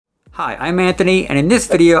Hi, I'm Anthony, and in this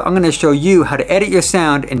video I'm going to show you how to edit your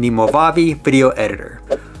sound in the Movavi Video Editor.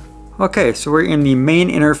 Okay, so we're in the main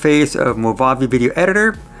interface of Movavi Video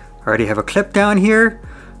Editor. I already have a clip down here.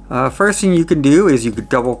 First thing you can do is you could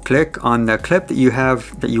double click on the clip that you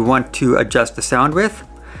have that you want to adjust the sound with.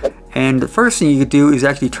 And the first thing you could do is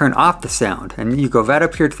actually turn off the sound. And you go right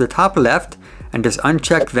up here to the top left and just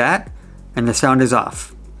uncheck that, and the sound is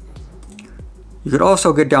off. You could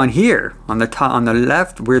also get down here on the top, on the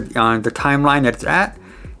left, where on the timeline that it's at,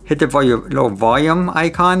 hit the little volume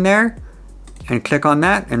icon there, and click on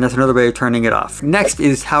that, and that's another way of turning it off. Next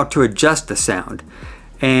is how to adjust the sound,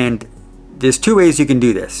 and there's two ways you can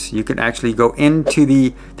do this. You can actually go into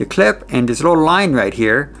the clip, and this little line right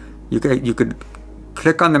here, you could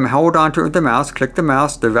click on them, hold on to it with the mouse, click the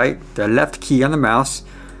mouse, the left key on the mouse,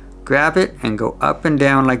 grab it, and go up and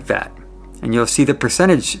down like that. And you'll see the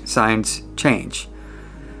percentage signs change.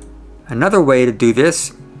 Another way to do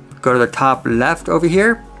this, go to the top left over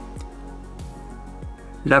here,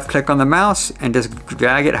 left click on the mouse, and just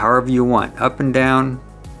drag it however you want, up and down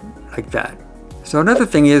like that. So another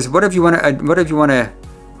thing is, what if you want to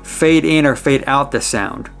fade in or fade out the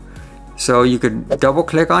sound? So you could double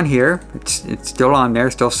click on here, it's still on there,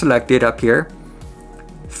 still selected up here.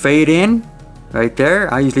 Fade in, right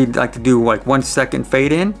there. I usually like to do like 1 second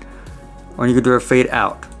fade in. Or you could do a fade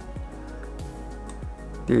out.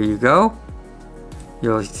 There you go.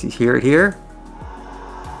 You'll hear it here.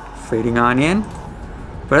 Fading on in.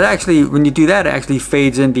 But actually, when you do that, it actually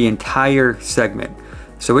fades in the entire segment.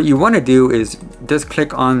 So what you want to do is just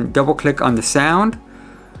double click on the sound,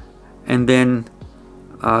 and then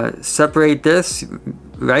separate this,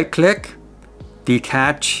 right click,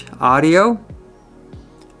 detach audio,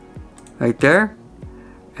 right there.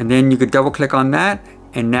 And then you could double click on that,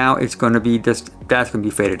 and now it's going to be that's going to be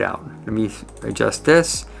faded out. Let me adjust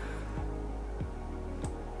this.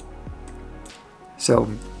 So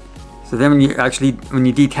then when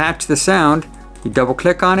you detach the sound, you double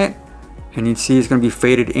click on it, and you see it's going to be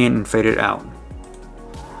faded in and faded out.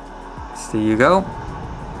 So there you go.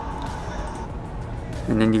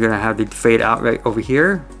 And then you're going to have the fade out right over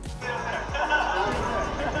here.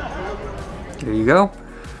 There you go.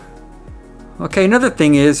 Okay, another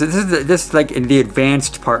thing is, this is like in the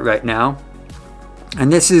advanced part right now,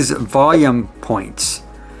 and this is volume points.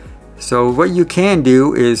 So what you can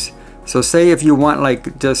do is, so say if you want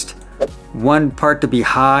like just one part to be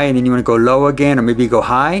high and then you want to go low again, or maybe go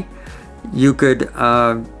high, you could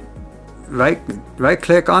right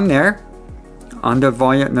click on there, on the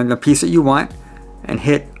volume, on the piece that you want, and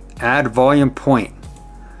hit add volume point.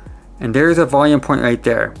 And there's a volume point right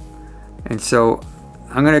there. And so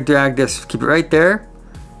I'm going to drag this, keep it right there.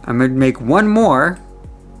 I'm going to make one more,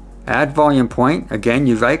 add volume point. Again,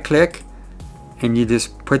 you right click and you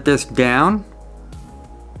just put this down.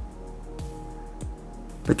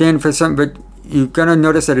 But then but you're going to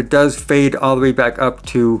notice that it does fade all the way back up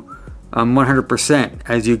to 100%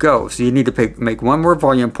 as you go. So you need to make one more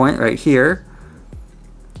volume point right here.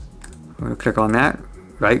 I'm going to click on that,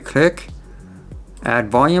 right click,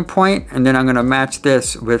 add volume point, and then I'm going to match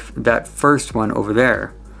this with that first one over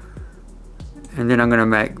there. And then I'm going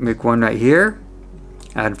to make one right here,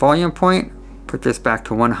 add volume point, put this back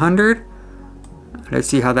to 100. Let's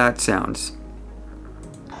see how that sounds.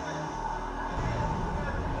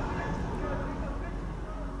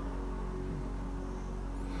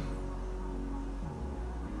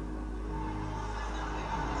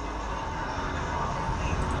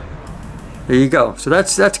 There you go. So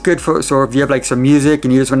that's good for, so if you have like some music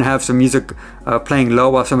and you just want to have some music playing low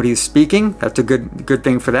while somebody's speaking, that's a good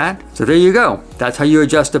thing for that. So there you go. That's how you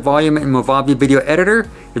adjust the volume in Movavi Video Editor.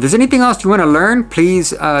 If there's anything else you want to learn,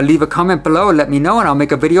 please leave a comment below and let me know, and I'll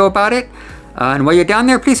make a video about it. And while you're down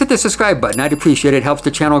there, please hit the subscribe button. I'd appreciate it. It helps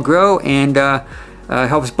the channel grow and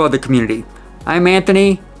helps build the community. I'm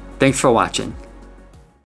Anthony. Thanks for watching.